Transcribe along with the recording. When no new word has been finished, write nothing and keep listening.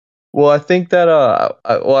Well, I think that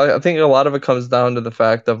I think a lot of it comes down to the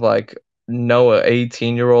fact of like no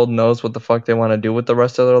 18-year-old knows what the fuck they want to do with the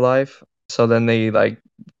rest of their life. So then they like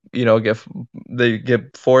they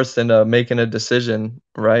get forced into making a decision,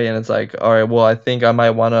 right? And it's like, all right, well, I think I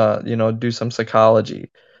might want to, do some psychology.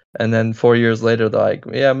 And then 4 years later, they're like,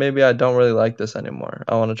 yeah, maybe I don't really like this anymore.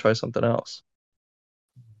 I want to try something else.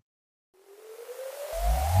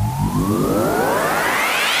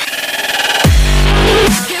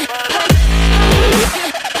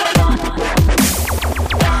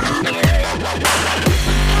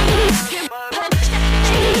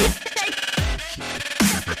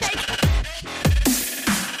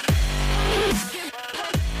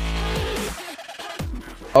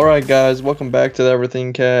 All right, guys, welcome back to the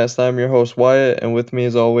Everything Cast. I'm your host Wyatt, and with me,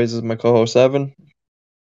 as always, is my co-host Evan.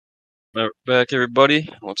 Back, everybody.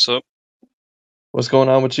 What's up? What's going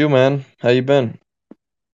on with you, man? How you been?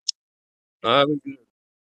 I've been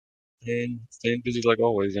good. Staying busy like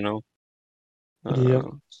always, you know. Yep. Uh, had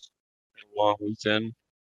a long weekend.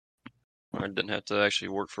 I didn't have to actually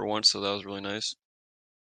work for once, so that was really nice.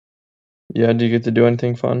 Yeah, do you get to do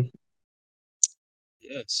anything fun?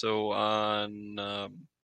 Yeah. So on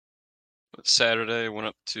Saturday, I went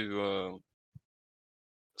up to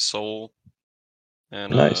Seoul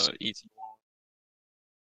and Nice.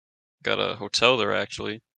 got a hotel there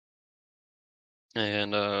actually,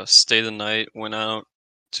 and stayed the night. Went out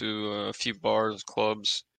to a few bars,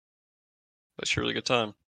 clubs. That's a really good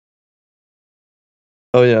time.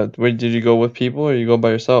 Oh yeah. Wait, did you go with people or you go by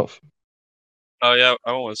yourself? Oh yeah,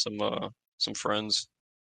 I went with some friends.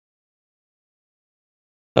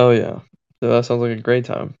 Oh yeah. So that sounds like a great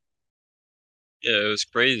time. Yeah, it was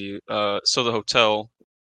crazy. So the hotel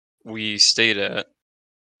we stayed at,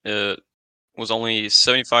 it was only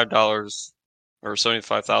 $75 or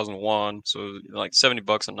 75,000 won, so like 70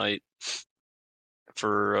 bucks a night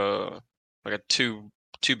for like a two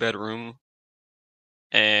bedroom.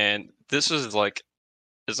 And this was like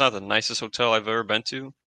it's not the nicest hotel I've ever been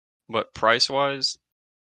to, but price wise,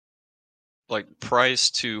 like price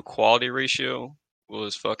to quality ratio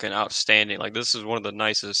was fucking outstanding. Like this is one of the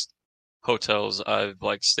nicest hotels I've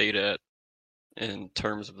like stayed at in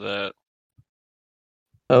terms of that.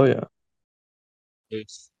 Oh yeah. It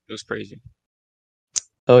was crazy.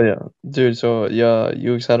 Oh yeah. Dude, so yeah,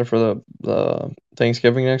 you excited for the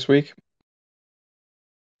Thanksgiving next week?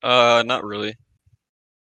 Not really.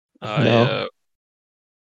 I No.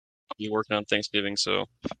 I'll be working on Thanksgiving, so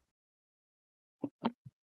but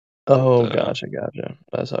Oh, gotcha.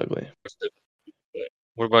 That's ugly.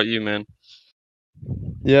 what about you, man?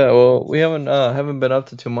 Yeah, well, we haven't been up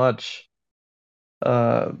to too much.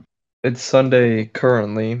 Uh, it's Sunday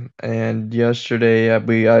currently, and yesterday I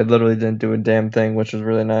literally didn't do a damn thing, which was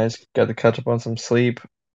really nice. Got to catch up on some sleep,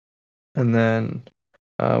 and then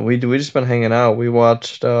we just been hanging out. We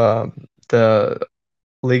watched the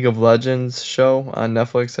League of Legends show on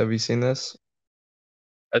Netflix. Have you seen this?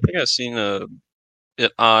 I think I've seen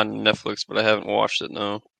it on Netflix, but I haven't watched it.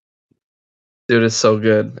 No. Dude, it's so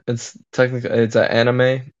good. It's an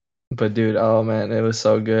anime, but dude, oh man, it was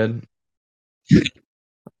so good.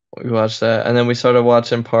 We watched that, and then we started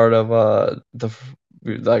watching part of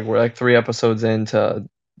we're like 3 episodes into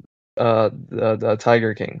the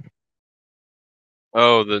Tiger King.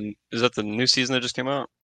 Oh, is that the new season that just came out?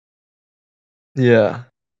 Yeah,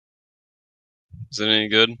 Is it any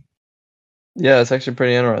good? yeah, it's actually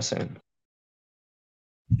pretty interesting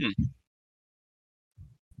Hmm.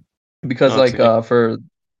 because No, it's like for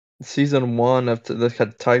season one of the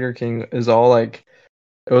Tiger King is all like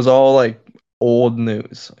it was all like old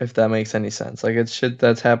news, if that makes any sense. Like it's shit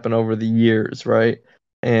that's happened over the years, right?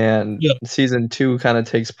 And yeah. season two kind of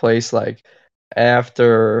takes place like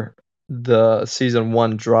after the season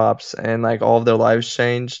one drops and like all of their lives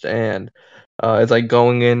changed and it's like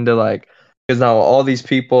going into like because now all these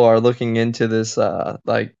people are looking into this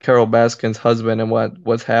like Carol Baskin's husband and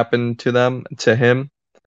what's happened to him,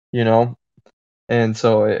 you know? And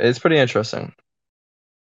so it's pretty interesting.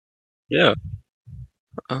 Yeah.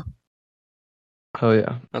 Uh, Oh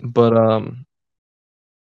yeah. uh, But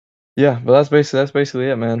yeah, but that's basically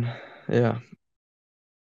it, man. Yeah.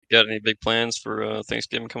 got any big plans for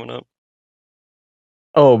Thanksgiving coming up?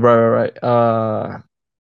 Oh, right.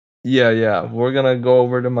 Yeah. We're gonna go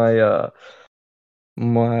over to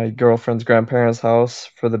my girlfriend's grandparents' house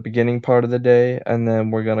for the beginning part of the day, and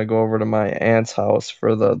then we're gonna go over to my aunt's house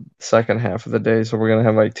for the second half of the day. So we're gonna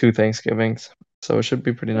have like two Thanksgivings. So it should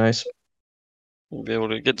be pretty nice. You'll be able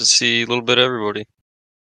to get to see a little bit of everybody.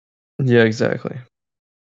 Yeah, exactly.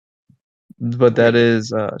 But that Great.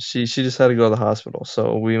 is she just had to go to the hospital,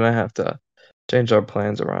 so we might have to change our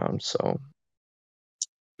plans around. So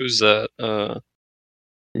Who's that?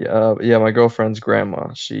 Yeah, yeah, my girlfriend's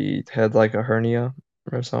grandma. She had like a hernia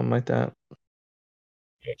or something like that.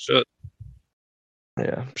 Shit.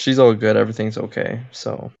 Yeah, she's all good. Everything's okay.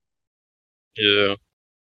 So Yeah.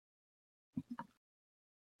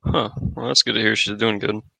 Huh. Well, that's good to hear. She's doing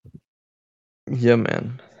good. yeah,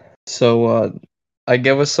 man. So I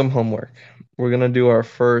gave us some homework. We're gonna do our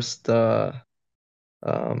first like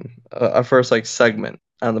segment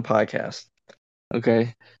on the podcast.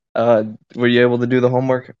 Okay. Were you able to do the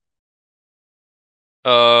homework?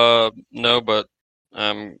 No, but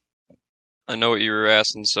um, I know what you were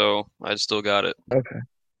asking, so I still got it. Okay.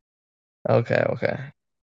 Okay. Okay.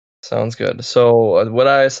 Sounds good. So what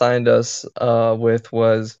I assigned us with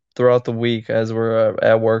was throughout the week as we're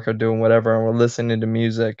at work or doing whatever and we're listening to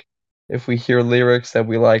music, if we hear lyrics that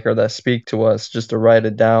we like or that speak to us, just to write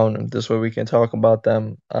it down, and this way we can talk about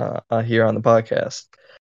them here on the podcast.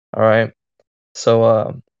 All right.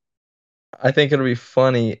 So I think it'll be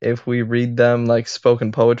funny if we read them like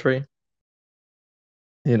spoken poetry,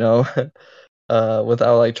 you know,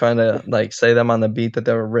 without like trying to like say them on the beat that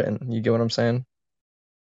they were written. You get what I'm saying?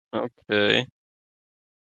 Okay.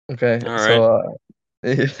 Okay. All right.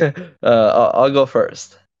 So I'll go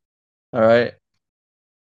first. All right.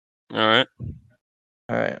 All right.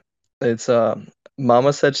 All right. It's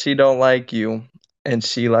Mama said she don't like you and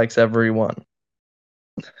she likes everyone.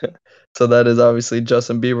 So that is obviously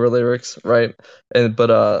Justin Bieber lyrics, right? And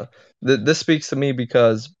but this speaks to me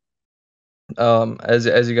because as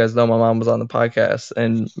you guys know, my mom was on the podcast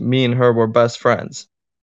and me and her were best friends.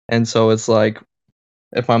 And so it's like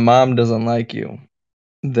if my mom doesn't like you,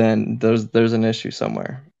 then there's an issue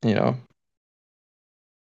somewhere, you know?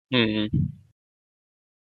 Hmm.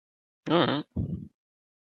 All right.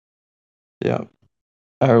 Yeah.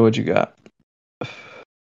 I heard what you got.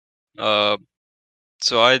 Uh,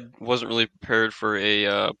 so I wasn't really prepared for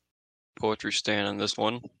a poetry stand on this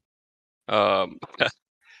one. Um,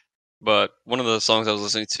 but one of the songs I was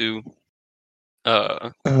listening to Uh-huh.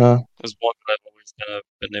 is one that I've always kind of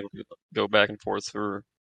been able to go back and forth through.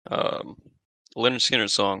 Um, Leonard Skinner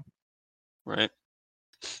song, right?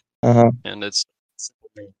 Uh-huh. And it's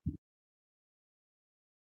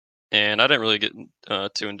and I didn't really get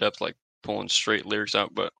too in depth like pulling straight lyrics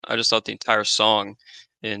out, but I just thought the entire song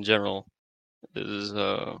in general is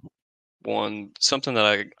one something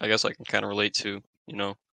that I guess I can kind of relate to, you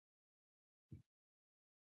know.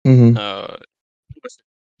 Mhm. Uh,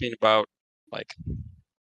 being about like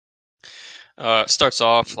starts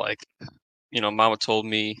off like mama told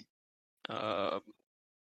me uh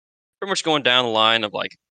pretty much going down the line of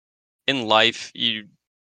like in life you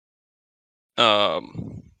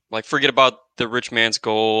like forget about the rich man's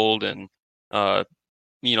gold and uh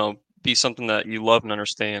be something that you love and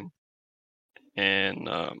understand. And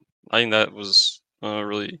I think that was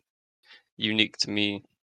really unique to me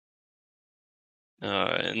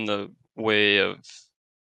in the way of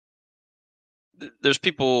there's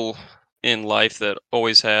people in life that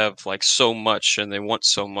always have like so much and they want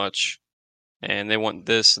so much and they want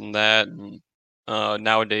this and that. And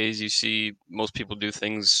nowadays you see most people do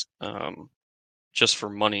things just for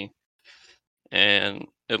money, and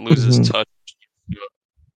it loses Mhm. touch.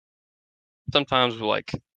 Sometimes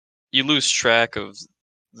like you lose track of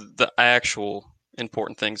the actual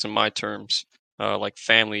important things in my terms, like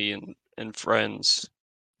family and friends.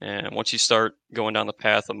 And once you start going down the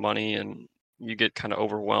path of money and you get kind of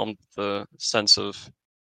overwhelmed with the sense of,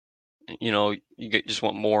 just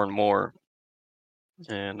want more and more.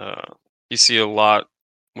 And you see a lot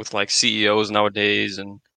with like CEOs nowadays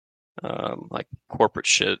and like corporate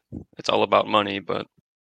shit. It's all about money, but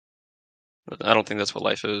I don't think that's what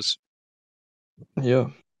life is. Yeah.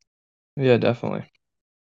 Yeah, definitely.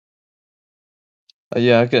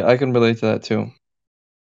 Yeah, I can relate to that too.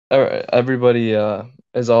 Everybody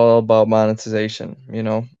is all about monetization, you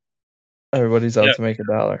know. Everybody's out Yeah. to make a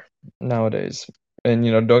dollar nowadays. And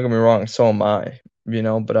don't get me wrong, so am I,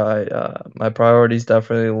 but I my priorities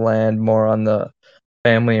definitely land more on the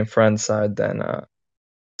family and friends side than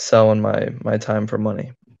selling my time for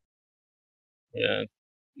money. Yeah.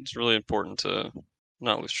 It's really important to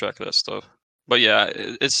not lose track of that stuff. But yeah,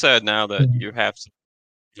 it's sad now that Mhm. you have to,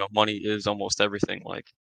 money is almost everything. Like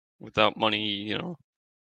without money,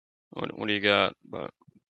 what do you got? But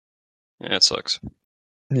yeah, it sucks.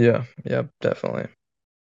 Yeah, yeah, definitely.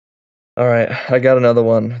 All right, I got another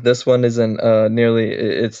one. This one isn't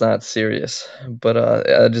it's not serious, but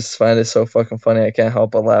I just find it so fucking funny. I can't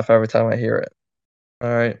help but laugh every time I hear it. All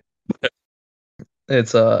right.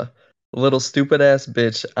 It's a little stupid ass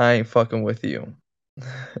bitch. I ain't fucking with you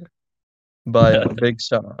by Big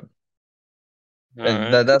Sean. All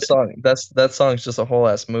And right. that song's just a whole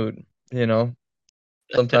ass mood, you know?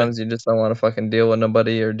 Sometimes you just don't wanna fucking deal with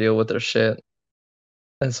nobody or deal with their shit,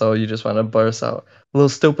 and so you just wanna burst out, "Little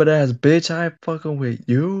stupid ass bitch, I ain't fucking with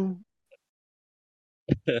you."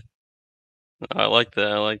 I like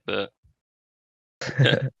that. I like that.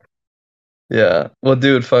 Yeah. Well,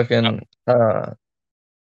 dude, Uh, fucking,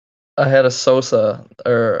 I had a Sosa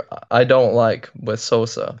or I don't like with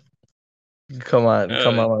Sosa. Come uh,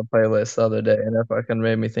 on my playlist the other day, and it fucking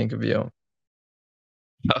made me think of you.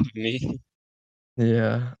 me.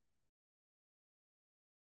 Yeah.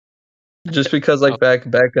 Just because, Oh, like,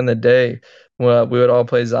 back in the day, well, we would all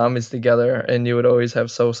play zombies together, and you would always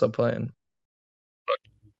have Sosa playing.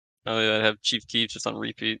 oh yeah, I have Chief Keef just on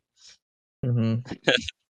repeat. Mhm.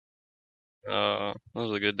 Those are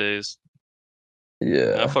the good days. I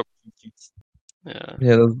Yeah. fuck with Chief Keef. Yeah,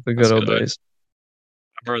 Yeah, those are the good that's old good. days.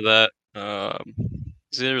 I remember that.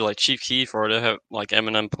 It's either like Chief Keef or they have like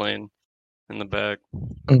Eminem playing in the back.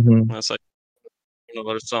 Mhm. That's like one of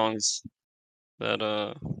those songs that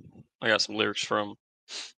I got some lyrics from.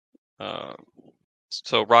 Uh,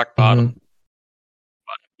 so Rock Mhm. Bottom.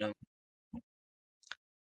 Yeah.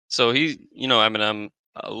 So Eminem.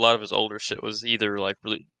 A lot of his older shit was either like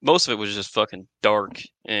really, most of it was just fucking dark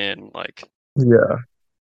and like I Yeah.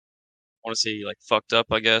 want to say like fucked up.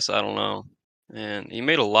 I guess I don't know. And he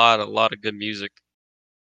made a lot of good music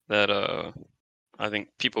that I think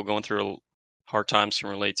people going through hard times can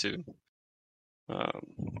relate to.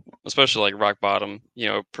 Especially like Rock Bottom.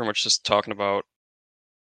 Pretty much just talking about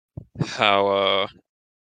how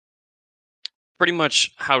pretty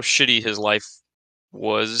much how shitty his life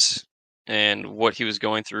was and what he was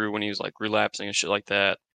going through when he was like relapsing and shit like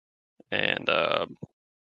that, and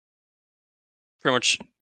pretty much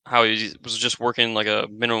how he was just working like a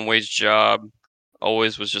minimum wage job,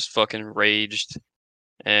 always was just fucking raged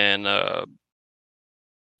and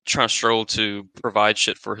trying to struggle to provide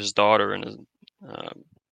shit for his daughter and um,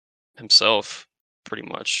 himself, pretty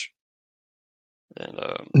much. And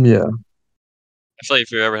Yeah. I feel like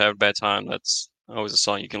if you ever have a bad time, that's always a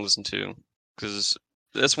song you can listen to because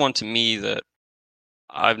that's one to me that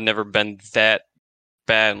I've never been that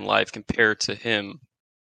bad in life compared to him.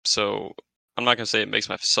 So I'm not gonna say it makes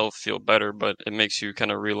myself feel better, but it makes you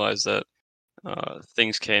kind of realize that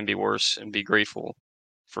things can be worse and be grateful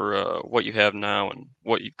for what you have now and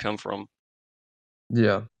what you've come from.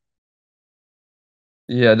 Yeah.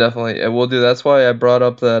 Yeah, definitely. Well, dude, that's why I brought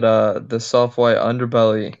up that the soft white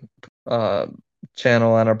underbelly uh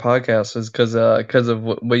channel on our podcast is because of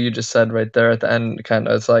what you just said right there at the end. Kind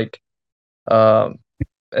of, it's um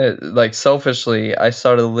like selfishly, I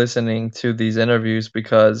started listening to these interviews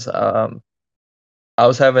because I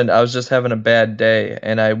was just having a bad day,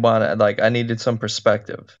 and I needed some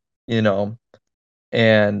perspective, you know.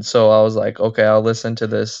 And so I was like, okay, I'll listen to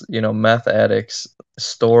this, meth addict's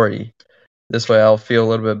story. This way I'll feel a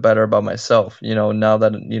little bit better about myself, now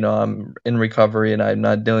that, I'm in recovery and I'm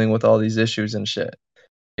not dealing with all these issues and shit,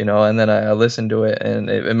 and then I listened to it, and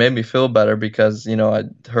it made me feel better because, I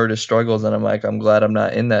heard his struggles, and I'm like, I'm glad I'm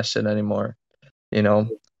not in that shit anymore, you know?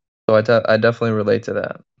 So I definitely relate to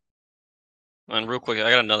that. And real quick, I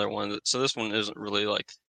got another one. So this one isn't really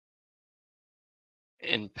like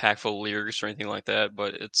impactful lyrics or anything like that,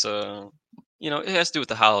 but it's it has to do with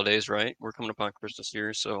the holidays, right? We're coming upon Christmas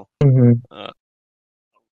here, so Mhm. uh,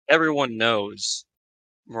 everyone knows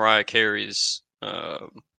Mariah Carey's "All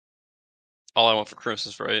I Want for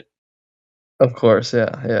Christmas," right? Of course,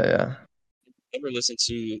 yeah, yeah, yeah. Ever listen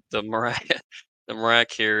to the Mariah the Mariah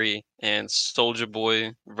Carey and Soldier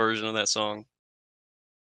Boy version of that song?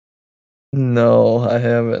 No, I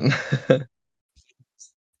haven't.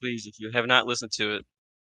 Please, if you have not listened to it,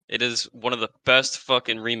 it is one of the best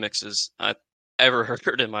fucking remixes I've ever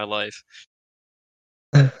heard in my life.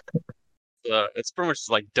 It's pretty much just,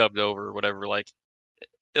 like dubbed over or whatever. Like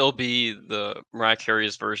it'll be the Mariah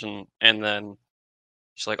Carey's version, and then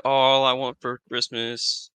she's like, "All I want for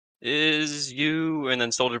Christmas is you," and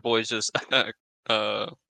then Soldier Boy's just uh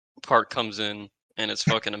part comes in, and it's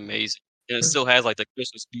fucking amazing. And it still has like the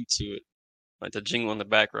Christmas beat to it, like the jingle in the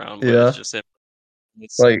background, but it's Yeah. just it.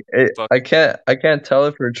 It's Like, fuck. I can't tell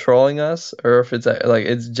if you're trolling us or if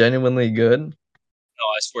it's genuinely good. No,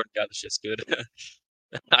 I swear to God, this shit's good.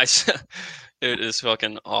 I s- it is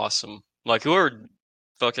fucking awesome. Like whoever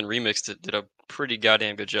fucking remixed it did a pretty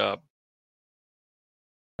goddamn good job.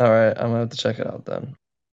 Alright, I'm gonna have to check it out then.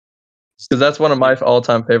 Just, 'Cause that's one of you my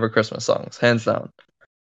all-time favorite Christmas songs, hands down.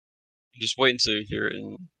 just wait until you hear it,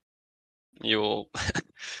 and you'll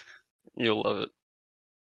you'll love it.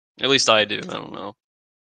 At least I do. I don't know.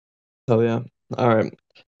 Oh, yeah. Alright.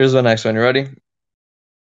 Here's the next one, you ready?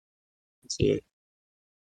 Let's see.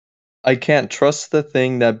 I can't trust the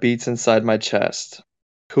thing that beats inside my chest.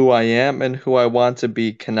 Who I am and who I want to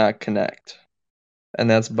be cannot connect. And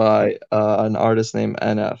that's by an artist named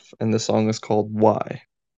NF, and the song is called Why.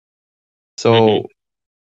 Mhm. So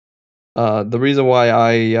the reason why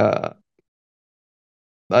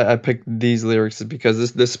I picked these lyrics is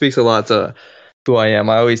because this speaks a lot to who I am.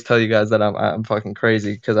 I always tell you guys that I'm fucking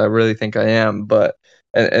crazy because I really think I am, but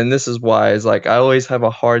and this is why is like I always have a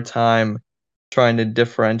hard time trying to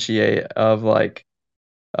differentiate of like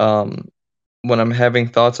um when I'm having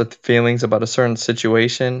thoughts or feelings about a certain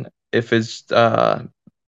situation, if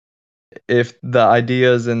the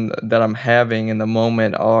ideas and that I'm having in the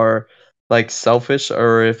moment are like selfish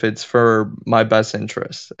or if it's for my best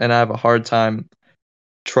interest. And I have a hard time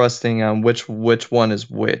trusting on which one is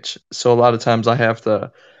which. So a lot of times I have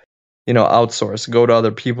to, outsource, go to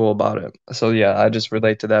other people about it. So yeah, I just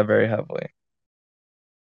relate to that very heavily.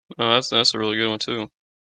 Oh, that's a really good one too.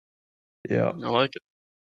 Yeah. I like it.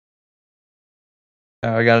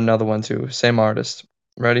 I got another one too. Same artist.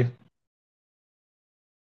 Ready?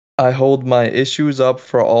 I hold my issues up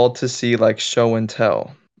for all to see like show and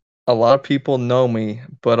tell. A lot of people know me,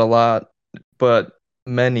 but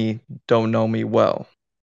many don't know me well.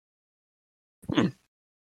 Hmm.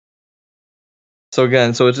 So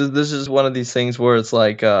again, so it's just this is one of these things where it's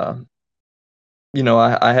like I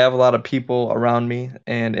have a lot of people around me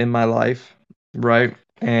and in my life, right?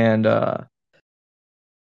 And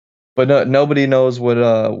but nobody knows what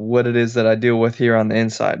it is that I deal with here on the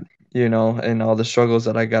inside, and all the struggles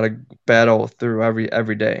that I gotta battle through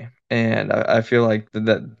every day. And I feel like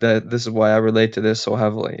that this is why I relate to this so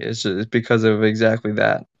heavily. It's because of exactly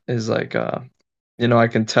that. Is like I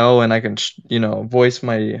can tell and I can voice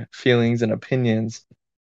my feelings and opinions,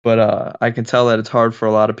 but I can tell that it's hard for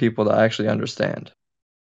a lot of people to actually understand.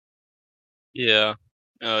 Yeah.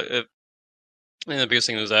 And the biggest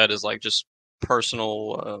thing with that is like just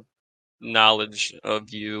personal knowledge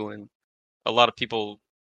of you, and a lot of people,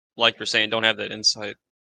 like you're saying, don't have that insight.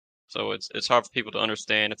 So it's hard for people to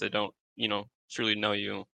understand if they don't, truly know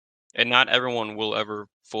you. And not everyone will ever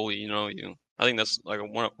fully know you. I think that's like a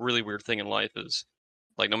one really weird thing in life is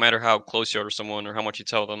like no matter how close you are to someone or how much you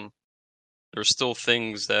tell them, there's still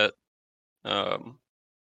things that um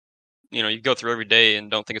you go through every day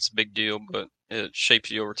and don't think it's a big deal, but it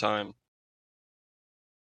shapes you over time.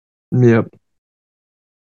 Yep.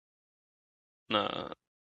 Uh,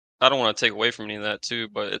 I don't want to take away from any of that too,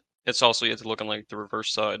 but it's also you have to look on like the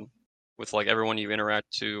reverse side with like everyone you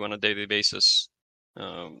interact to on a daily basis.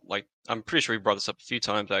 Like I'm pretty sure we brought this up a few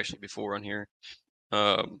times actually before on here.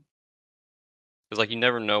 Because like you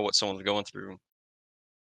never know what someone's going through,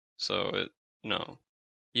 so you know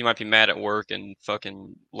you might be mad at work and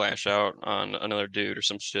fucking lash out on another dude or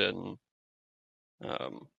some shit, and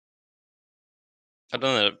um, I've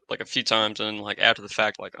done that like a few times, and like after the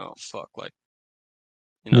fact, like oh fuck, like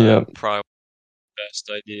that Yep. probably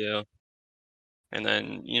best idea. And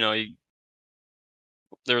then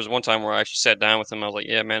there was one time where I actually sat down with him. I was like,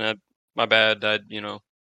 "Yeah, man, my bad. I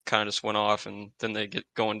kind of just went off." And then they get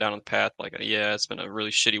going down the path like, "Yeah, it's been a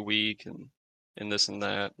really shitty week, and this and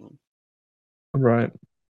that." And, Right.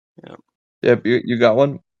 yeah, Yep. You got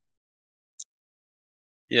one?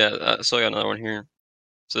 yeah. So I got another one here.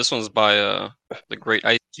 So this one's by the Great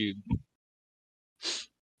Ice Cube,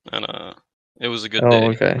 and it was a good Oh, day,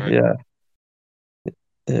 okay. right? Yeah.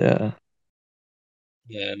 Yeah.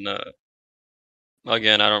 Yeah, and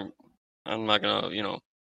again, I'm not gonna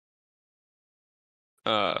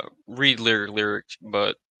read lyrics,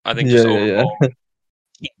 but I think Yeah, just yeah, overall, yeah.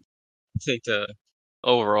 I think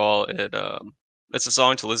overall it's a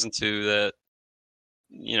song to listen to that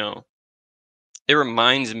you know it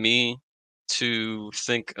reminds me to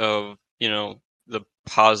think of the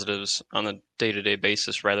positives on a day-to-day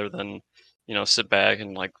basis rather than sit back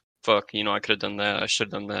and like fuck I could have done that, I should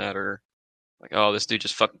have done that, or like oh this dude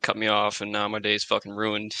just fucking cut me off and now my day's fucking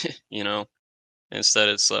ruined. you know Instead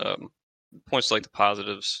it's points to like the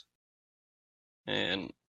positives.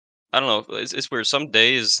 And I don't know. It's weird. Some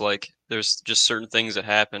days, like, there's just certain things that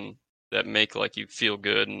happen that make like you feel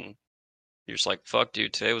good, and you're just like, "Fuck,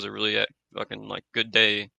 dude, today was a really fucking like good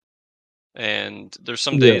day." And there's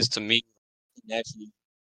some Yeah. days to me, naturally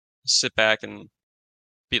sit back and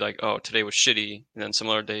be like, "Oh, today was shitty," and then some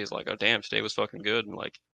other days, like, "Oh, damn, today was fucking good," and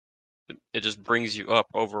like it just brings you up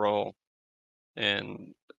overall.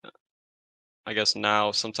 And I guess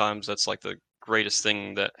now sometimes that's like the greatest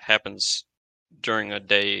thing that happens during a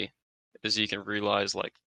day is you can realize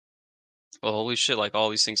like, well, holy shit, like all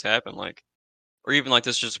these things happen, like, or even like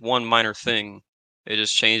this just one minor thing, it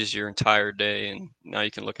just changes your entire day, and now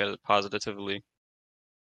you can look at it positively.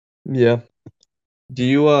 Yeah. Do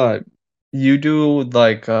you do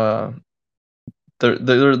like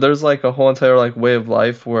there's like a whole entire like way of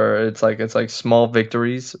life where it's like small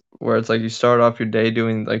victories where it's like you start off your day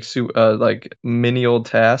doing like like menial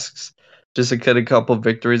tasks just to get a couple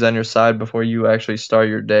victories on your side before you actually start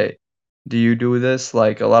your day. Do you do this?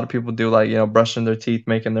 Like a lot of people do like, brushing their teeth,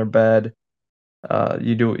 making their bed.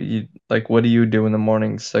 You like what do you do in the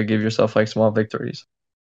mornings to give yourself like small victories?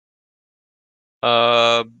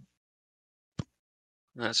 Uh,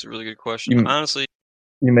 that's a really good question. You Honestly,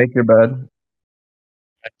 you make your bed?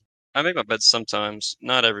 I I make my bed sometimes,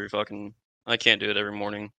 not every fucking I can't do it every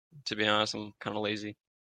morning, to be honest, I'm kinda lazy.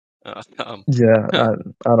 Um, Yeah,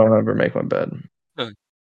 I don't ever make my bed.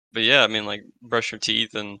 but yeah, I mean, like, brush your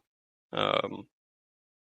teeth and, um,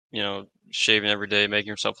 shaving every day, making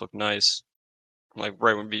yourself look nice, like,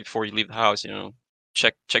 right when before you leave the house,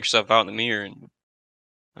 check yourself out in the mirror, and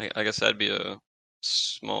I guess that'd be a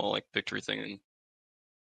small, like, victory thing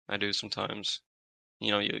I do sometimes.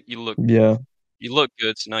 You Yeah. you look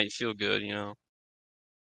good, so now you feel good,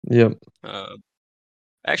 Yep. Uh,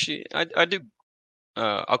 actually, I do,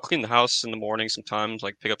 I'll clean the house in the morning sometimes,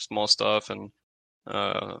 like, pick up small stuff and,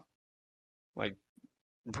 uh, like,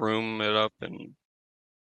 broom it up and,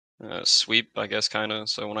 sweep, I guess, kinda,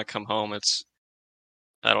 so when I come home,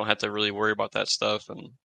 I don't have to really worry about that stuff, and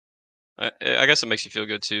I guess it makes you feel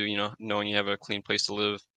good too, knowing you have a clean place to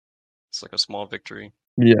live. It's like a small victory.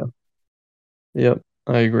 Yeah. Yep.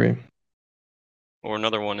 I agree. Or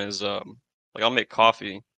another one is, like, I'll make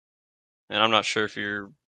coffee, and I'm not sure if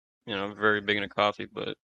you're, very big into coffee,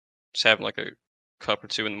 but just having, like, a cup or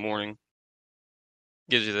 2 in the morning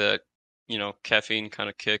gives you that, caffeine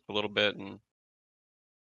kinda kick a little bit, and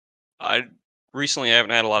I recently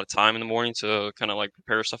haven't had a lot of time in the morning to kinda, like,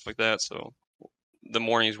 prepare stuff like that, so the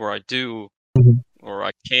mornings where I do Mhm. or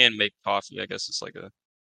I can make coffee, I guess it's like a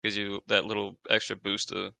gives you that little extra boost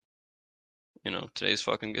to, today's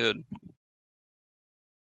fucking good.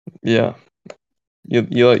 Yeah.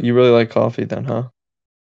 You really like coffee then, huh?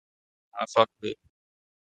 I fuck with it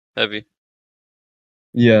heavy.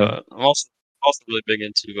 Yeah. I'm also really big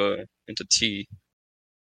into tea.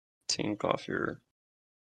 Tea and coffee are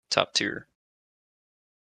top tier.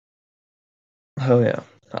 Oh, yeah.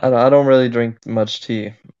 I don't really drink much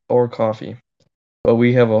tea or coffee, but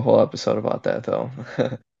we have a whole episode about that though.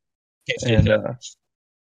 And, Yeah.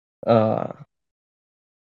 uh,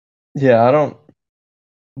 yeah, I don't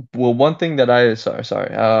well, one thing that I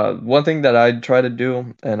try to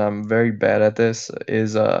do, and I'm very bad at this,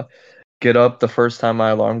 is, get up the first time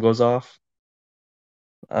my alarm goes off.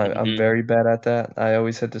 I'm Mhm. very bad at that. I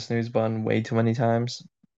always hit the snooze button way too many times.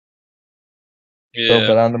 So, Yeah.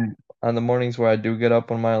 but on the mornings where I do get up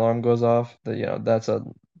when my alarm goes off, that's a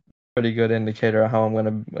pretty good indicator of how I'm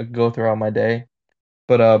gonna go throughout my day.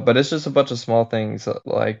 But it's just a bunch of small things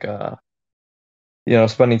like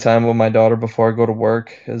spending time with my daughter before I go to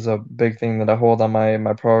work is a big thing that I hold on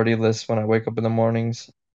my priority list when I wake up in the mornings.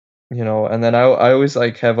 And then I always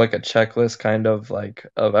like have like a checklist kind of like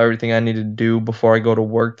of everything I need to do before I go to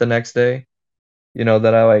work the next day,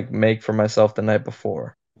 that I like make for myself the night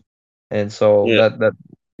before. And so Yeah. that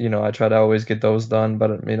I try to always get those done,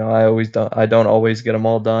 but I don't always get them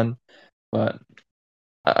all done, but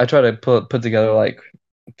I try to put together like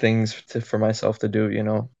things for myself to do.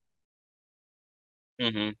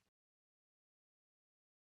 Mhm.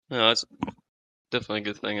 No, that's definitely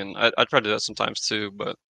a good thing, and I try to do that sometimes too,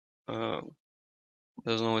 but, um, it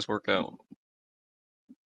doesn't always work out.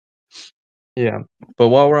 Yeah. But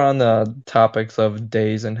while we're on the topics of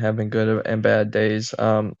days and having good and bad days,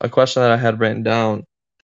 a question that I had written down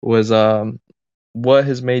was what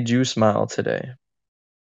has made you smile today?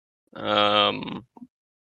 Um,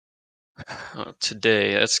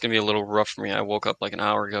 Today, that's gonna be a little rough for me. I woke up like an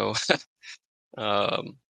hour ago.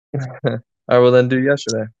 Um, I will then do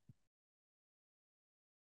yesterday.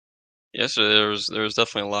 Yesterday there was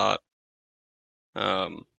definitely a lot.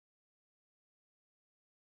 Um,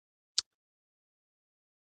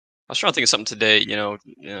 I was trying to think of something today,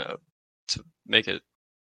 to make it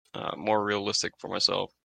more realistic for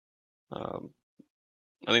myself. Um,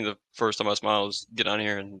 I think the first time I smiled was get on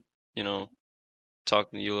here and you know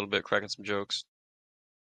talking to you a little bit, cracking some jokes.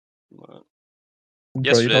 But Bro, you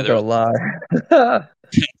yesterday don't there gotta was lie.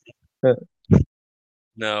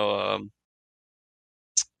 no,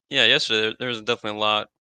 yeah, yesterday there was definitely a lot.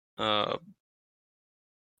 Uh,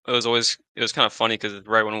 it was kind of funny because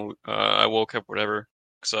right when I woke up, whatever,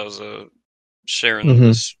 because I was sharing Mhm.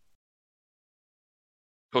 this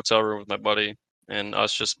hotel room with my buddy, and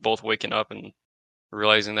us just both waking up and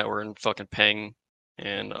realizing that we're in fucking pain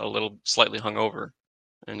and a little slightly hungover,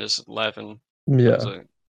 and just laughing. It was Yeah. a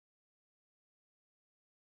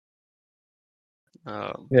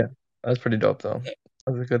Um, Yeah, that's pretty dope though.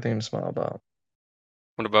 That's a good thing to smile about.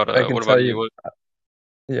 I can what tell about you? you, What?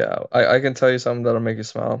 yeah, I can tell you something that'll make you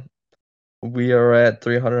smile. We are at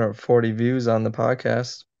 340 views on the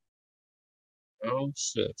podcast. Oh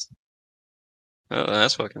shit! Oh,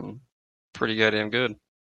 that's fucking pretty goddamn good.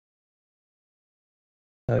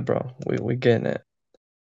 Hey, bro, we getting it.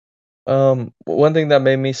 One thing that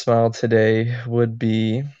made me smile today would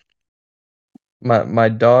be my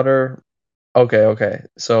daughter. Okay.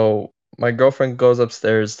 So my girlfriend goes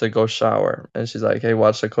upstairs to go shower, and she's like, "Hey,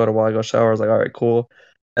 watch Dakota while I go shower." I was like, "All right, cool."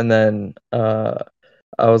 And then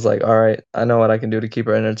I was like, "All right, I know what I can do to keep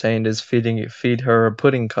her entertained is feed her a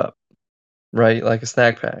pudding cup, right, like a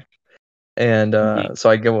snack pack." And Mhm. so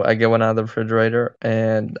I get one out of the refrigerator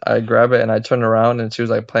and I grab it and I turn around and she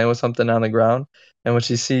was like playing with something on the ground. And when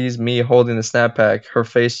she sees me holding the snap pack, her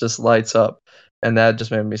face just lights up. And that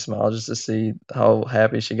just made me smile just to see how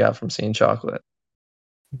happy she got from seeing chocolate.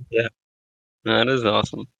 Yeah, that is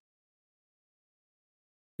awesome.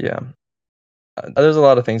 Yeah. There's a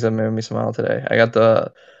lot of things that made me smile today.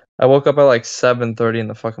 I woke up at like 7:30 in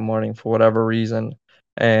the fucking morning for whatever reason.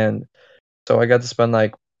 And so I got to spend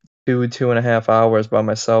like 2.5 hours by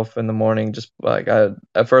myself in the morning. Just like at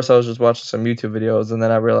first I was just watching some YouTube videos, and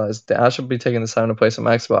then I realized that I should be taking this time to play some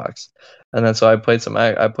Xbox. And then so I played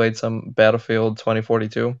some Battlefield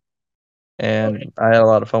 2042, Oh, yeah. and I had a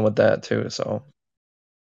lot of fun with that too. So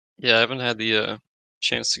Yeah, I haven't had the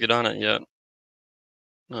chance to get on it yet.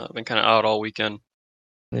 I've been kind of out all weekend,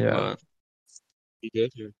 yeah, but be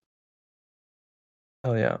good here.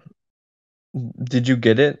 oh yeah. Did you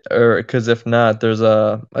get it? Or because if not, there's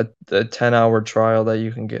a 10-hour trial that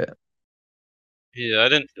you can get. Yeah, I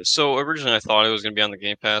didn't. So originally, I thought it was gonna be on the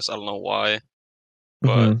Game Pass. I don't know why,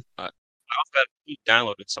 but Hmm. I also had it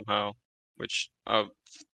downloaded somehow, which I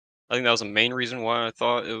think that was the main reason why I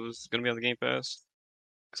thought it was gonna be on the Game Pass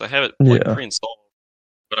because I have it like Yeah, pre-installed,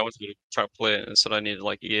 but I went to try to play it and it said I needed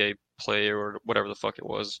like EA Play or whatever the fuck it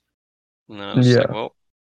was, and I was just like, yeah, well,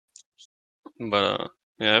 but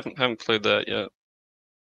yeah, I haven't played that yet.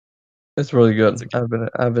 it's really I have good. to get.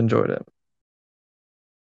 I've enjoyed it.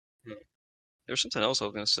 Hmm. There's something else I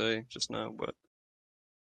was gonna say just now, but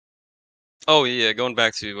oh yeah, going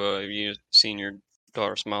back to you seeing your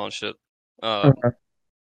daughter smile and shit. Um, Okay.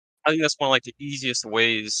 I think that's one of like the easiest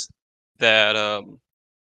ways that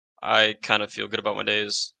I kind of feel good about my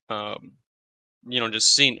days.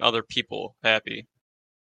 Just seeing other people happy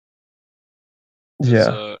is Yeah,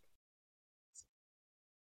 a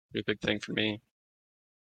big thing for me.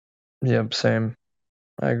 yeah, same.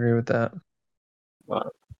 I agree with that.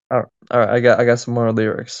 Uh, Alright, I got some more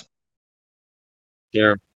lyrics.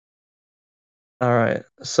 yeah. Alright,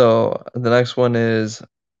 so the next one is,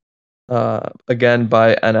 again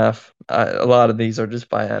by NF. A lot of these are just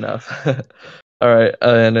by NF. Alright,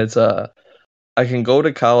 and it's, "I can go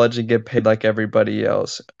to college and get paid like everybody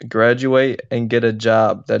else, graduate and get a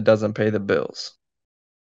job that doesn't pay the bills."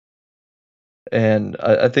 And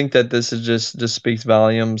I think that this is just speaks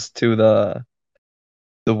volumes to the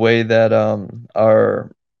way that,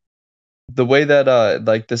 the way that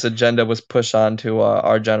like this agenda was pushed onto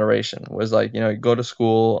our generation was like, you go to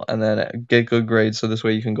school and then get good grades so this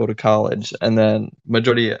way you can go to college, and then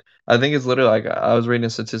majority, I think it's literally like I was reading a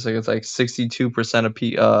statistic, it's like 62%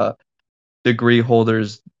 of degree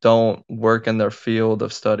holders don't work in their field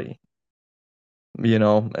of study,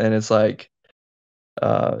 and it's like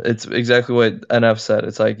it's exactly what NF said.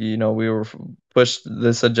 It's like, we were pushed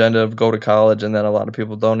this agenda of go to college, and then a lot of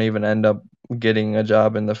people don't even end up getting a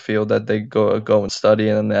job in the field that they go and study,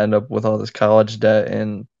 and then they end up with all this college debt,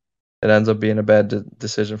 and it ends up being a bad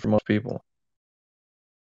decision for most people.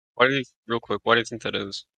 Why do you real quick? Why do you think that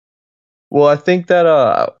is? Well, I think that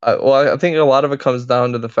I think a lot of it comes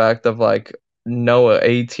down to the fact of like no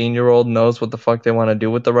 18-year-old knows what the fuck they want to do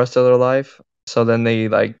with the rest of their life. So then they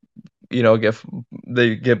like you know, get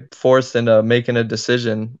they get forced into making a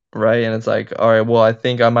decision, right? And it's like, all right, well, I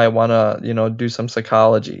think I might want to, do some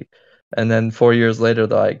psychology. And then 4 years later,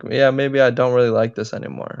 they're like, yeah, maybe I don't really like this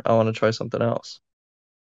anymore. I want to try something else.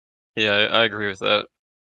 Yeah, I agree with that.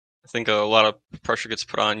 I think a lot of pressure gets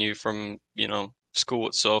put on you from school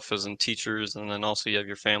itself, as in teachers, and then also you have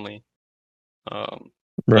your family. Um,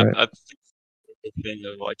 Right. I think the thing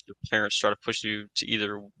of like your parents try to push you to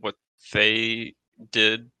either what they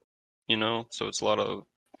did, so it's a lot of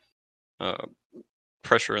uh,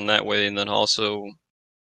 pressure in that way, and then also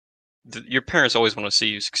your parents always want to see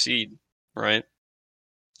you succeed, right?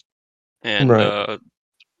 And Right.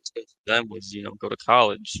 to them was go to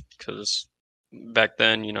college because back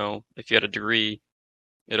then if you had a degree,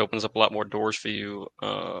 it opens up a lot more doors for you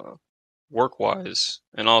work wise,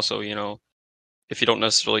 and also if you don't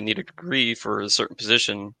necessarily need a degree for a certain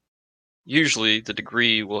position, usually the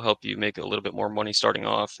degree will help you make a little bit more money starting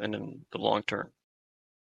off and in the long term.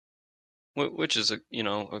 Which is a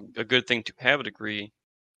good thing to have a degree,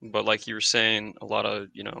 but like you were saying, a lot of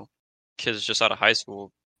kids just out of high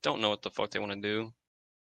school don't know what the fuck they want to do,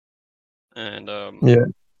 and Yeah.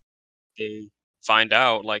 they find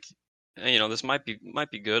out like, this might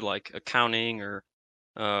be good, like accounting or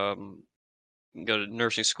um, go to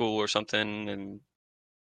nursing school or something, and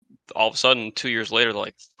all of a sudden 2 years later, they're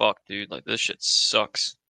like, "Fuck, dude, like this shit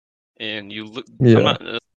sucks." And you look, I'm Yeah. not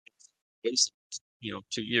wasting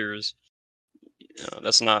 2 years.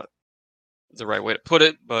 That's not the right way to put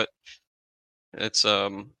it, but it's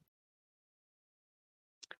um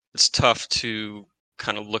it's tough to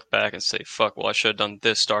kind of look back and say, "Fuck, well, I should have done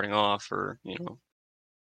this starting off," or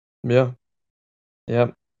Yeah.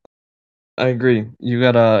 Yeah. I agree. You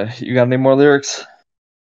got any more lyrics?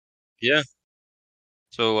 yeah.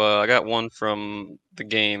 So I got one from the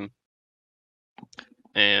game,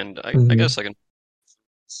 and I Mhm. guess I can.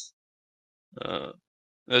 Uh,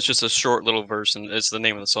 it's just a short little verse, and it's the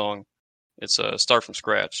name of the song. It's "Start from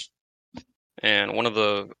Scratch," and one of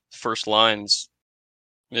the first lines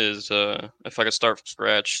is, "If I could start from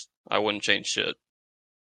scratch, I wouldn't change shit,"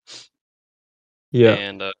 Yeah.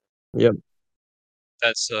 and Yep.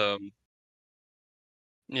 that's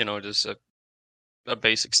just a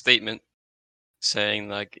basic statement saying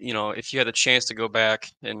like, if you had the chance to go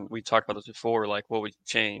back, and we talked about this before, like what would you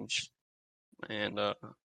change? And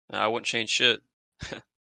I wouldn't change shit.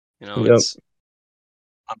 Yep. It's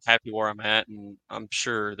I'm happy where I'm at, and I'm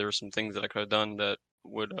sure there's some things that I could have done that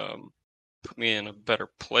would put me in a better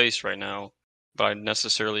place right now. But I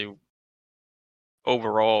necessarily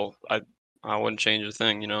overall, I wouldn't change a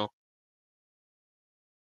thing.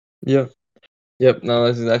 Yeah. Yep. No,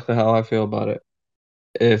 that's exactly how I feel about it.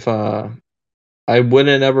 If I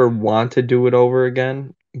wouldn't ever want to do it over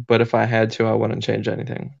again, but if I had to, I wouldn't change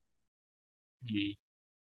anything. Mhm.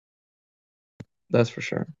 That's for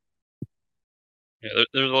sure. Yeah,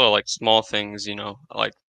 there's a lot of like small things,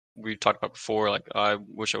 like we talked about before. Like I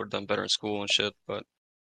wish I would have done better in school and shit, but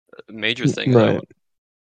major things Right.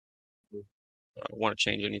 I want to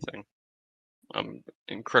change anything. I'm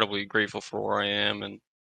incredibly grateful for where I am, and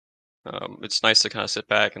it's nice to kind of sit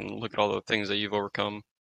back and look at all the things that you've overcome,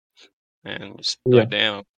 and just be Yeah. like,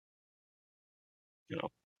 damn, you know,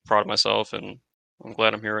 proud of myself, and I'm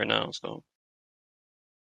glad I'm here right now. So,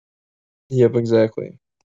 Yep, exactly.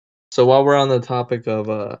 So while we're on the topic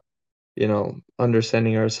of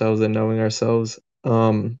understanding ourselves and knowing ourselves,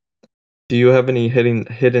 do you have any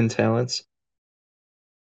hidden talents?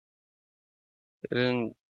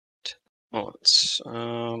 and well,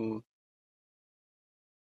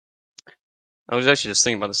 I was actually just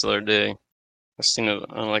thinking about this the other day. I seen it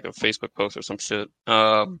on like a Facebook post or some shit.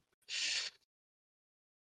 Um,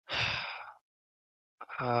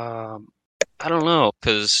 I don't know,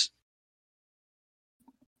 cause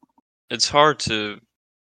it's hard to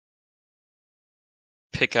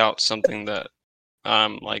pick out something that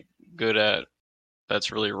I'm like good at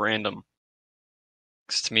that's really random.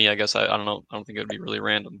 'Cause to me, I guess I don't know. I don't think it would be really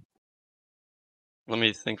random. Let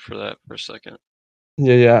me think for that for a second.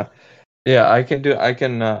 Yeah, yeah. Yeah,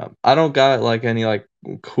 I don't got, like, any, like,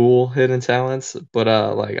 cool hidden talents, but,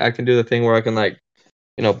 like, I can do the thing where I can, like,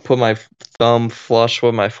 put my thumb flush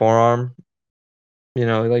with my forearm,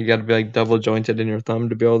 like, you gotta be, like, double jointed in your thumb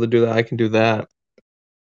to be able to do that, I can do that.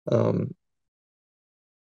 Um,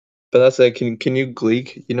 but that's it, can you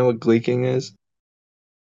gleek? You know what gleeking is?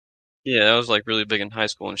 Yeah, that was like really big in high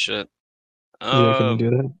school and shit. Yeah, can you Uh, do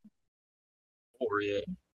that? or yeah,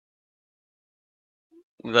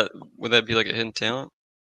 would that would that be like a hidden talent?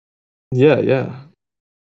 Yeah, yeah.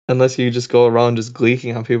 Unless you just go around just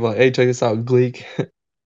gleeking on people like, "Hey, check this out, gleek."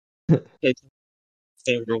 Hey,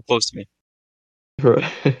 stand real close to me. Right.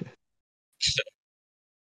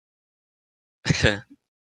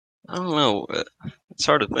 I don't know. It's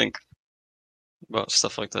hard to think about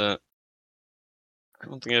stuff like that. I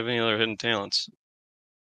don't think I have any other hidden talents.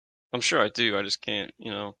 I'm sure I do. I just can't.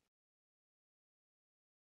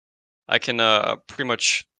 I can pretty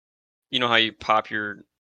much. You know how you pop your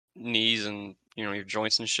knees and your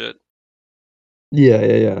joints and shit. Yeah,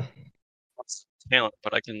 yeah, yeah. That's talent,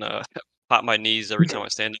 but I can pop my knees every time I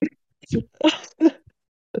stand up. I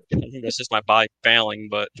think that's just my body failing,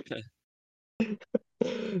 but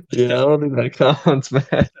Yeah, I don't think that counts,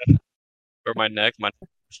 man. or my neck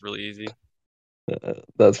is really easy.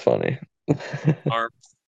 That's funny. Arm,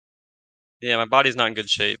 yeah, my body's not in good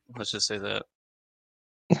shape. Let's just say that.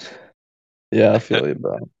 Yeah, I feel you,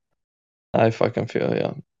 bro. I fucking feel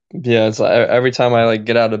you. Yeah, it's like every time I like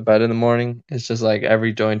get out of bed in the morning, it's just like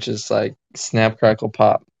every joint just like snap, crackle,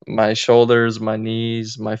 pop. My shoulders, my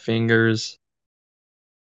knees, my fingers.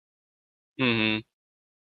 Mhm.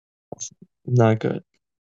 Not good.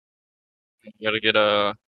 You gotta get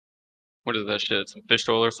what is that shit? Some fish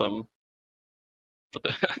oil or something for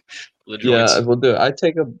the for the Yeah, joints. well, dude, I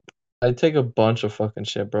take a bunch of fucking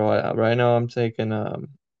shit, bro. Right now I'm taking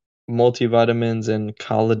multivitamins and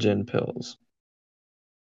collagen pills.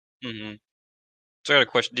 Mhm. So I got a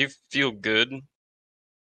question. Do you feel good?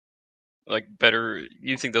 Like better?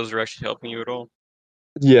 You think those are actually helping you at all?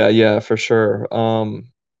 Yeah, yeah, for sure.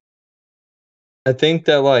 I think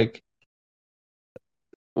that like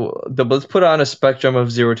let's put it on a spectrum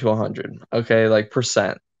of 0 to 100. Okay, like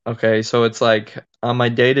percent. Okay, so it's like on my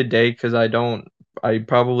day to day because I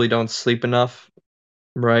probably don't sleep enough,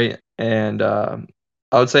 right? And I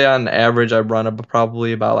would say on average I run up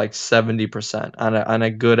probably about like 70% on a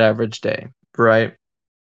good average day, right?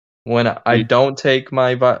 When I Mm. don't take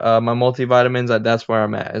my multivitamins, that's where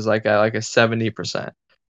I'm at, is like at like a 70%.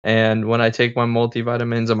 And when I take my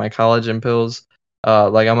multivitamins and my collagen pills,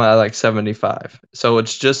 like I'm at like 75. So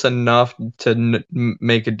it's just enough to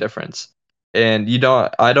make a difference. And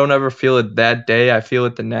I don't ever feel it that day. I feel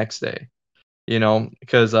it the next day,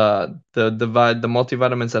 because the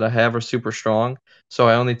multivitamins that I have are super strong, so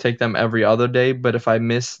I only take them every other day. But if I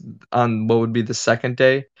miss on what would be the second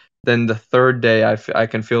day, then the third day I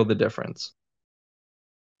can feel the difference.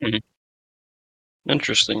 Mhm.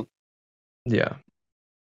 Interesting. Yeah,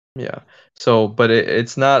 yeah. So, but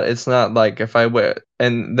it's not like if I wear,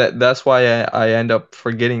 and that's why I end up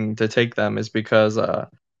forgetting to take them, is because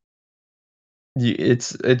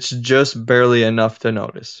it's just barely enough to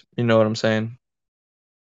notice. You know what I'm saying?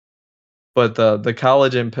 But the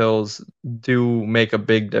collagen pills do make a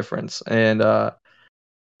big difference, and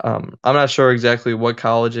I'm not sure exactly what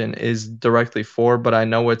collagen is directly for, but I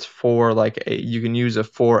know it's for like you can use it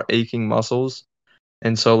for aching muscles,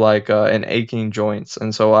 and so like and aching joints.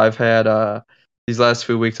 And so I've had these last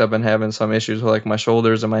few weeks I've been having some issues with like my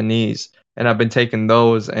shoulders and my knees, and I've been taking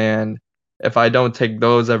those. And if I don't take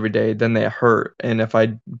those every day, then they hurt. And if I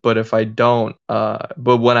don't,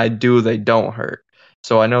 but when I do, they don't hurt.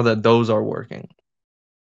 So I know that those are working.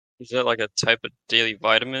 Is that like a type of daily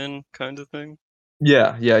vitamin kind of thing?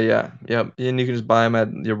 Yeah, yeah, yeah, yep. And you can just buy them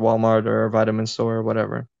at your Walmart or vitamin store or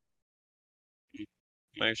whatever. Mm.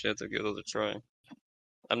 I actually have to give those a try.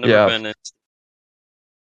 I've never Yeah, been into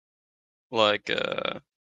like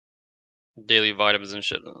daily vitamins and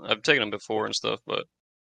shit. I've taken them before and stuff, but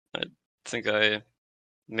I think I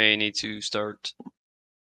may need to start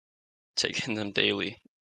taking them daily.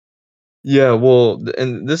 yeah. Well,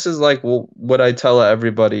 and this is like what I tell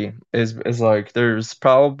everybody is like there's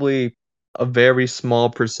probably a very small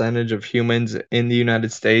percentage of humans in the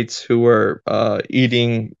United States who are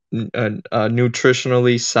eating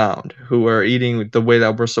nutritionally sound, who are eating the way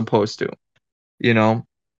that we're supposed to, you know?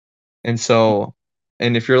 And so,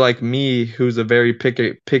 and if you're like me, who's a very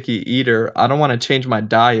picky eater, I don't want to change my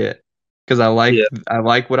diet because Yeah. I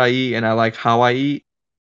like what I eat and I like how I eat.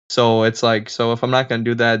 So it's like, so if I'm not gonna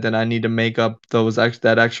do that, then I need to make up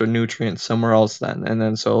that extra nutrient somewhere else then. And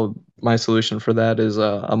then so my solution for that is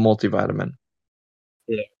a multivitamin.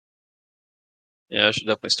 Yeah. Yeah, I should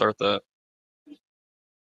definitely start that.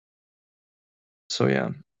 So yeah,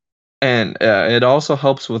 and it also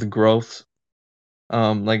helps with growth.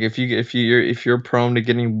 Like if you're prone to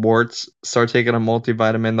getting warts, start taking a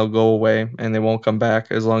multivitamin, they'll go away and they won't come back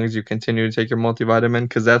as long as you continue to take your multivitamin,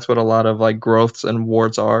 because that's what a lot of like growths and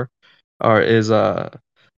warts are is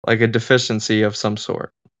like a deficiency of some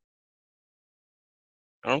sort.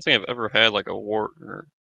 I don't think I've ever had like a wart or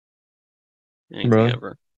anything Bro.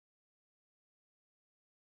 ever.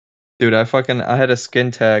 Dude, I had a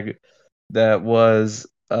skin tag that was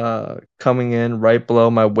coming in right below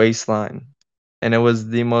my waistline. And it was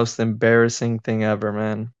the most embarrassing thing ever,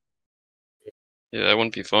 man. Yeah, that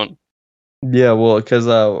wouldn't be fun. Yeah, well, because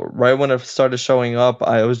right when it started showing up,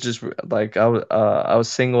 I was just like I was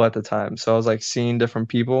single at the time, so I was like seeing different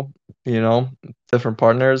people, you know, different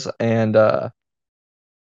partners, and to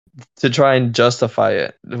try and justify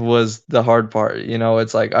it was the hard part.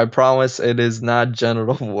 It's like I promise it is not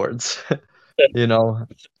genital warts, you know,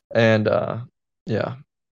 and yeah,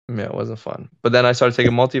 yeah, it wasn't fun. But then I started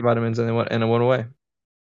taking multivitamins, and it went away.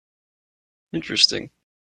 Interesting.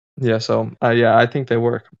 Yeah, so yeah, I think they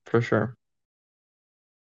work for sure.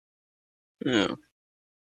 Yeah.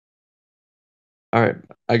 All right,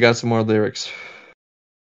 I got some more lyrics.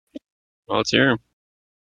 Well, let's hear 'em.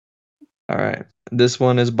 All right. This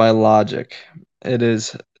one is by Logic. It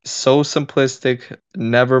is So simplistic,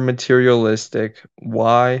 never materialistic.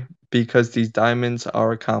 Why? Because these diamonds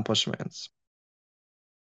are accomplishments.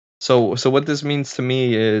 So what this means to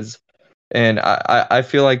me is, and I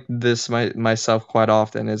feel like this myself quite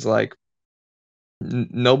often is like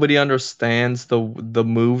nobody understands the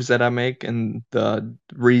moves that I make and the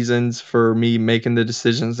reasons for me making the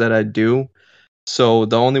decisions that I do. So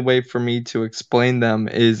the only way for me to explain them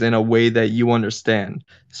is in a way that you understand.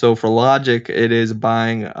 So for logic, it is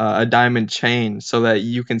buying a diamond chain so that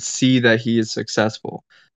you can see that he is successful.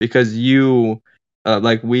 Because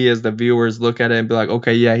like we as the viewers, look at it and be like,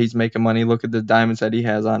 okay, yeah, he's making money. Look at the diamonds that he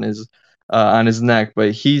has on his neck.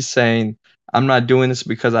 But he's saying, I'm not doing this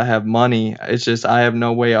because I have money. It's just I have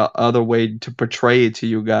no other way to portray it to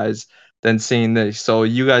you guys than seeing this. So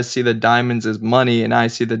you guys see the diamonds as money, and I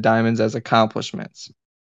see the diamonds as accomplishments.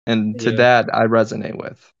 And to Yeah. that, I resonate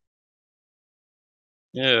with.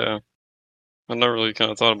 Yeah. I never really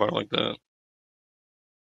kind of thought about it like that.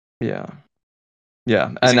 Yeah. Yeah.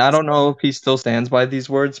 You And think I it's don't know if he still stands by these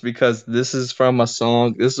words because this is from a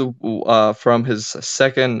song. This is from his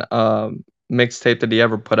second mixtape that he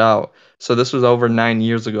ever put out. So this was over 9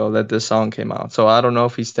 years ago that this song came out. So I don't know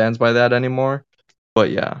if he stands by that anymore.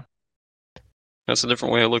 But yeah. that's a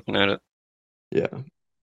different way of looking at it. Yeah.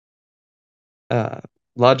 Uh,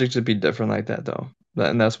 Logic should be different like that though.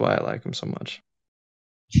 And that's why I like him so much.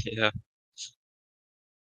 Yeah.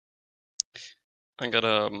 I got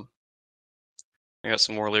I got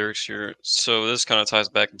some more lyrics here. So this kind of ties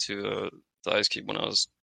back into the Ice Cube when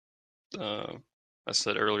uh, I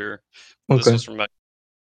said earlier. This Okay. was from Mac,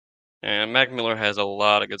 and Mac Miller has a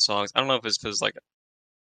lot of good songs. I don't know if it's because like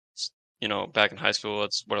back in high school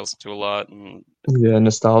that's what I listened to a lot, and Yeah,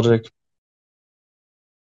 nostalgic.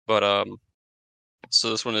 but so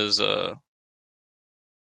this one is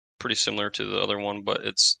pretty similar to the other one, but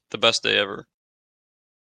it's the best day ever.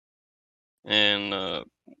 And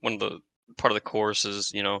one of the part of the chorus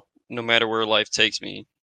is, no matter where life takes me,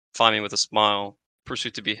 find me with a smile,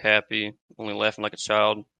 pursuit to be happy, only laughing like a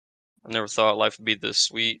child. I never thought life would be this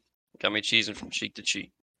sweet. Got me cheesing from cheek to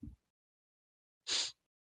cheek.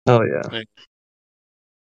 Oh yeah. Eh,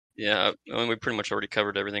 Yeah, I mean, we pretty much already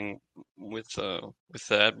covered everything with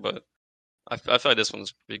that, but I feel like this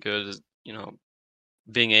one's pretty good. Is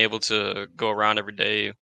being able to go around every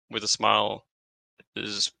day with a smile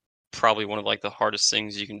is probably one of like the hardest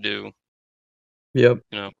things you can do. Yep.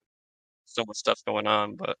 You know, so much stuff going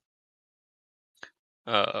on, but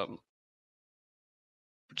um,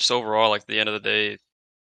 just overall, like at the end of the day,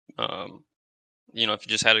 um, if you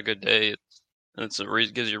just had a good day, it's a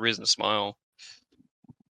reason gives you a reason to smile.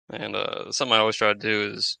 And something I always try to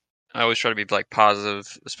do is I always try to be like positive,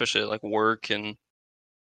 especially at like work, and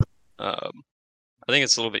um, I think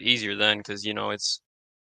it's a little bit easier then because it's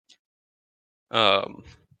um,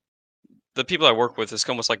 the people I work with. It's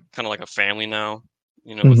almost like kind of like a family now.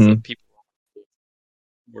 With the Mhm. people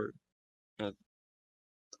we're uh,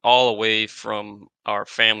 all away from our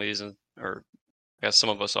families, and or I guess some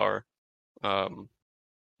of us are, um,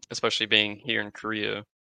 especially being here in Korea.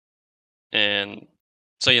 And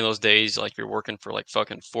so those days like you're working for like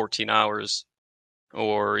fucking 14 hours,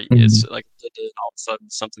 or it's Mhm. like the day all of a sudden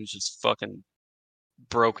something's just fucking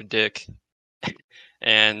broke a dick,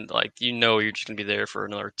 and like you're just gonna be there for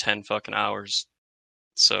another 10 fucking hours.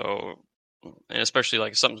 So, and especially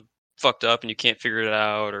like if something's fucked up and you can't figure it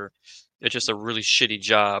out, or it's just a really shitty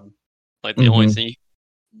job. Like the only Mhm. thing you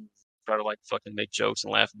can try to like fucking make jokes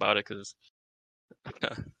and laugh about it because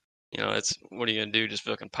it's what are you gonna do? Just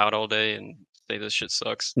fucking pout all day and say this shit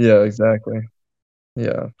sucks. Yeah, exactly.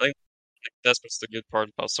 Yeah. I think that's what's the good part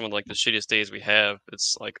about some of like the shittiest days we have.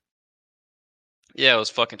 It's like, yeah, it was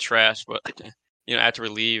fucking trash, but after we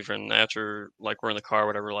leave and after like we're in the car, or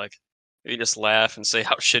whatever, like we just laugh and say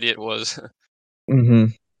how shitty it was.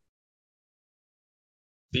 Mhm.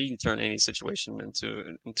 You can turn any situation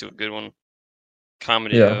into a good one.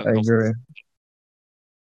 Comedy Yeah, I helps, agree.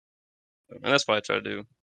 and that's what I try to do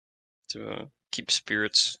to keep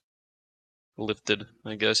spirits lifted.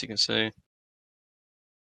 I guess you can say.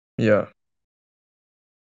 Yeah.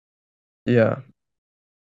 Yeah.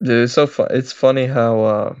 Dude, it's so it's funny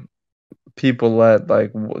how people let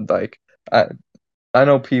like I I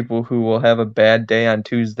know people who will have a bad day on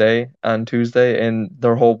Tuesday and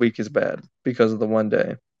their whole week is bad because of the one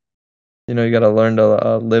day. You got to learn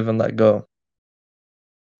to live and let go.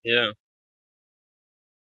 Yeah,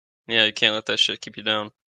 yeah, you can't let that shit keep you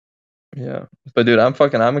down. Yeah. But dude,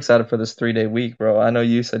 I'm excited for this 3-day week, bro. I know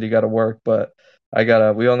you said you got to work, but we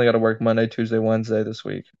only got to work Monday, Tuesday, Wednesday this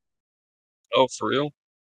week. Oh, for real?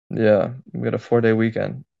 Yeah, we got a 4-day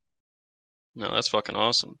weekend. No, that's fucking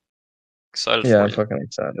awesome. Excited Yeah, for I'm you. fucking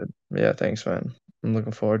excited. Yeah, thanks, man. I'm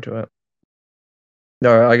looking forward to it.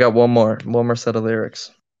 All right, I got one more set of lyrics.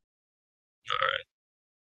 All right.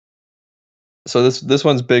 So this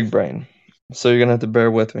one's big brain. So you're gonna have to bear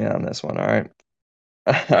with me on this one, all right?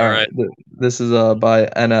 All All right. right. This is by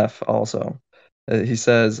NF also. He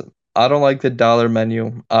says, "I don't like the dollar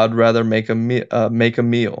menu. I'd rather make a meal.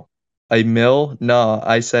 A meal? Nah,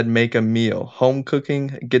 I said make a meal. Home cooking,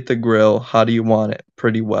 get the grill. How do you want it?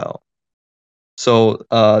 Pretty well." So,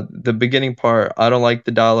 the beginning part, I don't like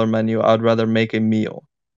the dollar menu. I'd rather make a meal,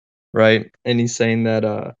 right? And he's saying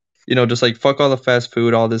that just like fuck all the fast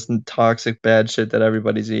food, all this toxic bad shit that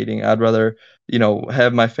everybody's eating. I'd rather,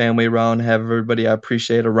 have my family around, have everybody I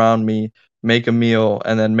appreciate around me, make a meal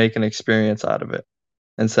and then make an experience out of it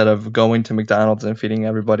instead of going to McDonald's and feeding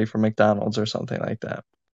everybody from McDonald's or something like that.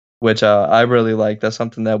 Which I really like. That's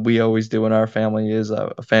something that we always do in our family is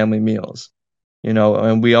family meals.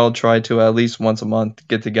 And we all try to at least once a month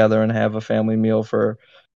get together and have a family meal for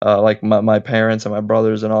like my parents and my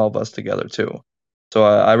brothers and all of us together too. So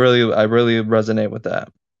I really resonate with that,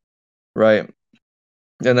 right?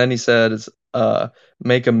 And then he says,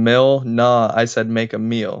 make a meal. Nah, I said make a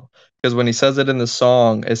meal. Because when he says it in the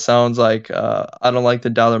song, it sounds like I don't like the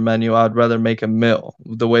dollar menu. I'd rather make a meal.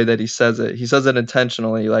 The way that he says it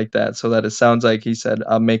intentionally like that, so that it sounds like he said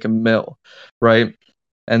I'll make a meal, right?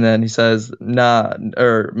 And then he says, nah,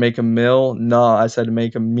 or make a meal. Nah, I said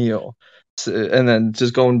make a meal. And then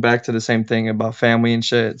just going back to the same thing about family and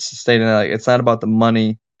shit, it's stating that like it's not about the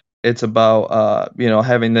money, it's about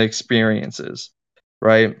having the experiences,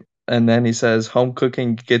 right? And then he says, home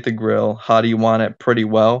cooking, get the grill. How do you want it? Pretty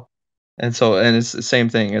well. And it's the same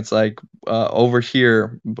thing. It's like over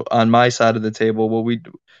here on my side of the table, what we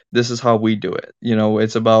do, this is how we do it.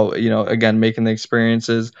 It's about, again, making the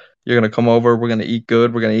experiences. You're gonna come over, we're gonna eat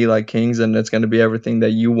good, we're gonna eat like kings, and it's gonna be everything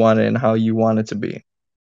that you want it and how you want it to be.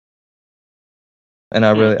 And Hmm.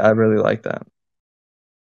 I really like that.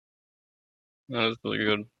 That was really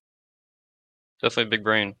good. Definitely big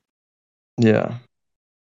brain. Yeah.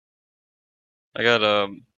 I got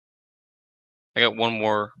um I got one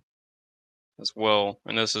more as well,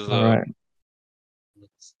 and this is All right.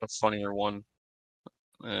 a funnier one.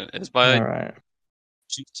 It's All by right.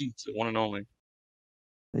 Chief Keef, the one and only.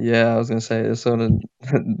 Yeah, I was gonna say this wouldn't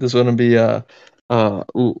this wouldn't be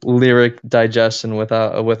lyric digestion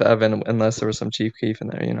without with Evan unless there was some Chief Keef in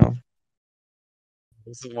there.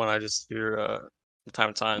 This is one I just hear from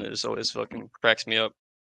time to time. It just always fucking cracks me up.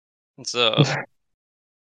 It's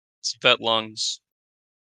it's Vet Lungs,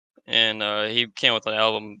 and he came with an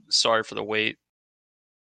album, Sorry for the Wait.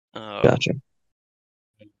 Um, Gotcha.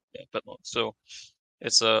 yeah, Vet Lungs. So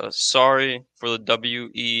it's sorry for the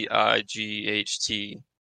WEIGHT.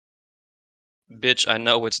 Bitch, I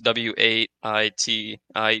know it's WAITIB.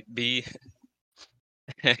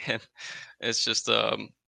 And it's just I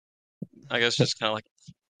guess just kind of like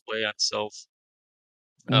a play on itself.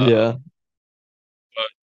 Yeah.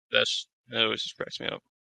 But that always just cracks me up.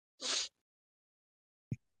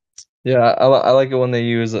 Yeah, I like it when they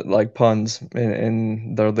use like puns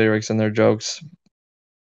in their lyrics and their jokes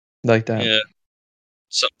like that. Yeah,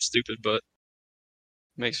 something stupid, but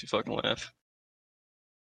makes me fucking laugh.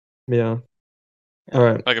 Yeah. All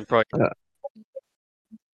Yeah, right. I can probably Uh,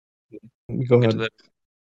 go get to ahead. that.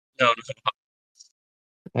 No,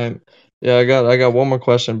 no. Yeah, I got one more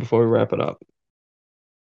question before we wrap it up.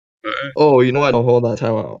 Alright. Oh, you know what? Oh, hold on,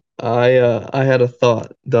 time out. I had a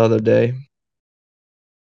thought the other day.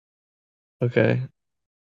 Okay.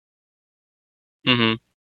 Mhm.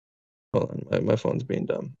 Hold on, my phone's being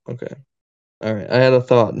dumb. Okay. All right. I had a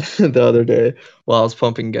thought the other day while I was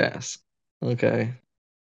pumping gas. Okay.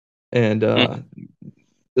 And Mhm.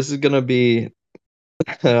 this is gonna be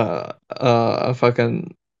a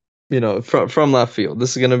fucking from left field.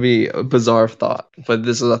 This is gonna be a bizarre thought, but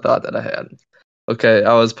this is a thought that I had. Okay,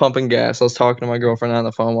 I was pumping gas. I was talking to my girlfriend on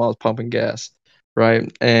the phone while I was pumping gas, right?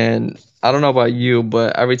 And I don't know about you,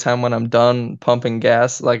 but every time when I'm done pumping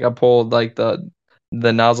gas, like I pulled like the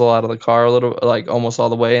nozzle out of the car a little, like almost all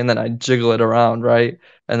the way, and then I jiggle it around, right?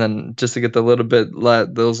 And then just to get the little bit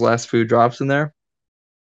let those last few drops in there.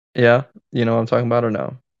 Yeah, you know what I'm talking about or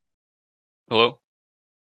no? Hello?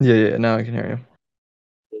 Yeah, yeah. Now I can hear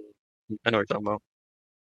you. I know what you're talking about.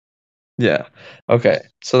 Yeah. Okay.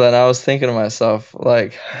 So then I was thinking to myself,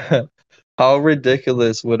 like, how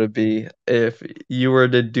ridiculous would it be if you were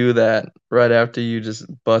to do that right after you just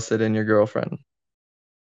busted in your girlfriend?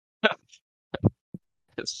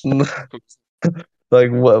 It's Like,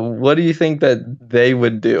 what do you think that they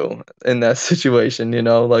would do in that situation?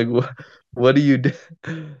 Like, what do you do?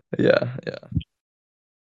 Yeah, yeah.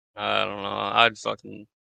 I don't know. I'd fucking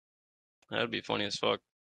That'd be funny as fuck.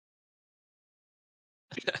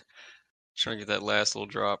 Trying to get that last little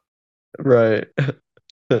drop. Right.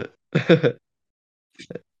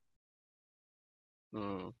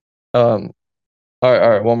 Mm, All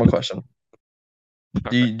right, one more question.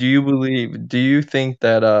 alright. Do you think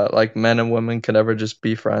that like men and women could ever just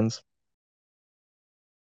be friends?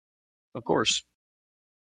 Of course,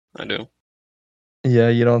 I do. Yeah,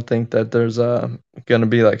 you don't think that there's gonna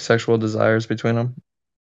be like sexual desires between them?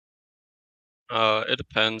 It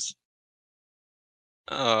depends.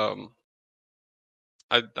 Um,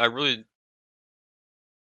 I really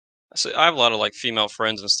I have a lot of like female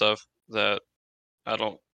friends and stuff that I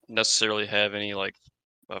don't necessarily have any like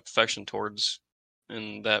affection towards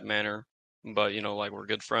in that manner, but like we're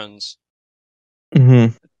good friends. Hmm.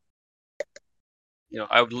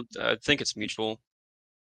 I think it's mutual,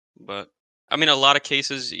 but I mean, a lot of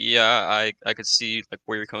cases, yeah, I could see like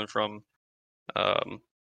where you're coming from. Um,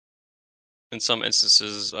 in some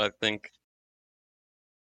instances, I think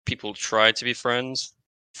people try to be friends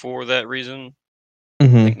for that reason. I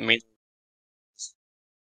Hmm. think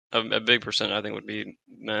a big percent, I think, would be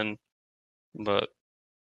men, but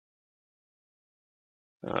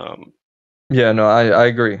um, Yeah, no, I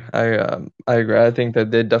agree. I agree. I think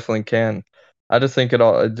that they definitely can. I just think it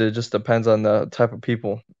just depends on the type of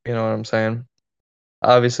people. You know what I'm saying?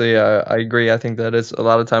 Obviously, yeah, I agree. I think that it's a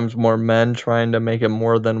lot of times more men trying to make it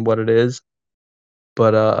more than what it is.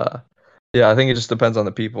 But yeah, I think it just depends on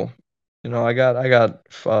the people. I got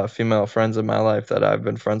female friends in my life that I've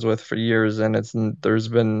been friends with for years, and there's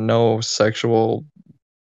been no sexual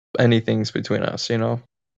anythings between us.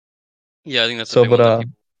 yeah, I think that's a So, big but one that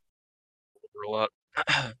people over a lot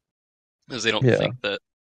because they don't yeah. think that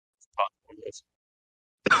it's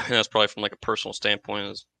possible. And that's probably from like a personal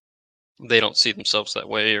standpoint, is they don't see themselves that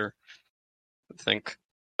way or think,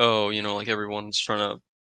 oh, like everyone's trying to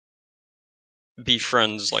be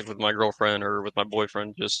friends, like with my girlfriend or with my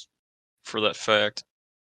boyfriend, just for that fact.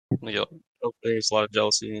 There's a lot of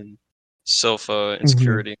jealousy and self Hmm.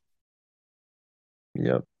 insecurity.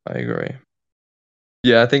 Yep, I agree.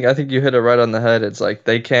 Yeah, I think you hit it right on the head. It's like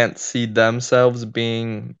they can't see themselves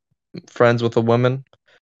being friends with a woman,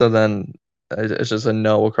 so then it's just a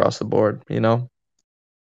no across the board, you know?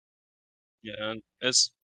 Yeah, and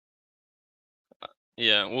it's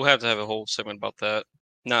yeah, we'll have to have a whole segment about that.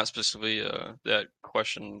 Not specifically that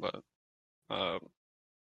question, but uh,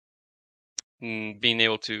 being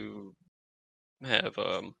able to have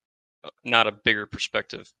not a bigger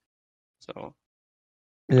perspective. So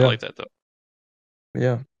I Yeah, like that though.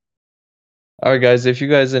 yeah. All right, guys, if you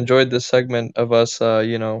guys enjoyed this segment of us,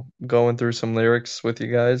 going through some lyrics with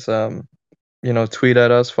you guys, tweet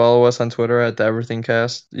at us, follow us on Twitter at the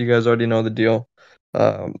Everythingcast. You guys already know the deal.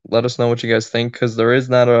 Let us know what you guys think because there is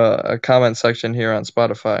not a comment section here on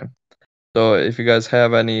Spotify. So if you guys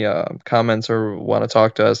have any comments or want to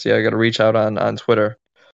talk to us, yeah, I got to reach out on Twitter.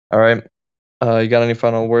 All right. You got any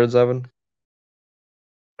final words, Evan?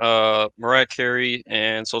 Mariah Carey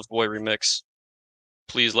and Soulja Boy remix.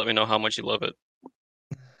 Please let me know how much you love it.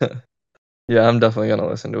 Yeah, I'm definitely gonna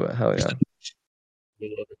listen to it. Hell yeah.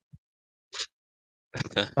 You love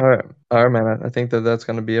it. All right, man. I think that that's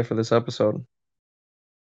gonna be it for this episode.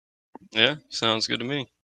 Yeah, sounds good to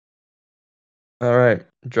me. All right.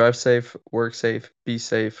 Drive safe, work safe, be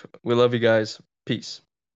safe. We love you guys. Peace.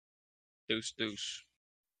 Deuce, deuce.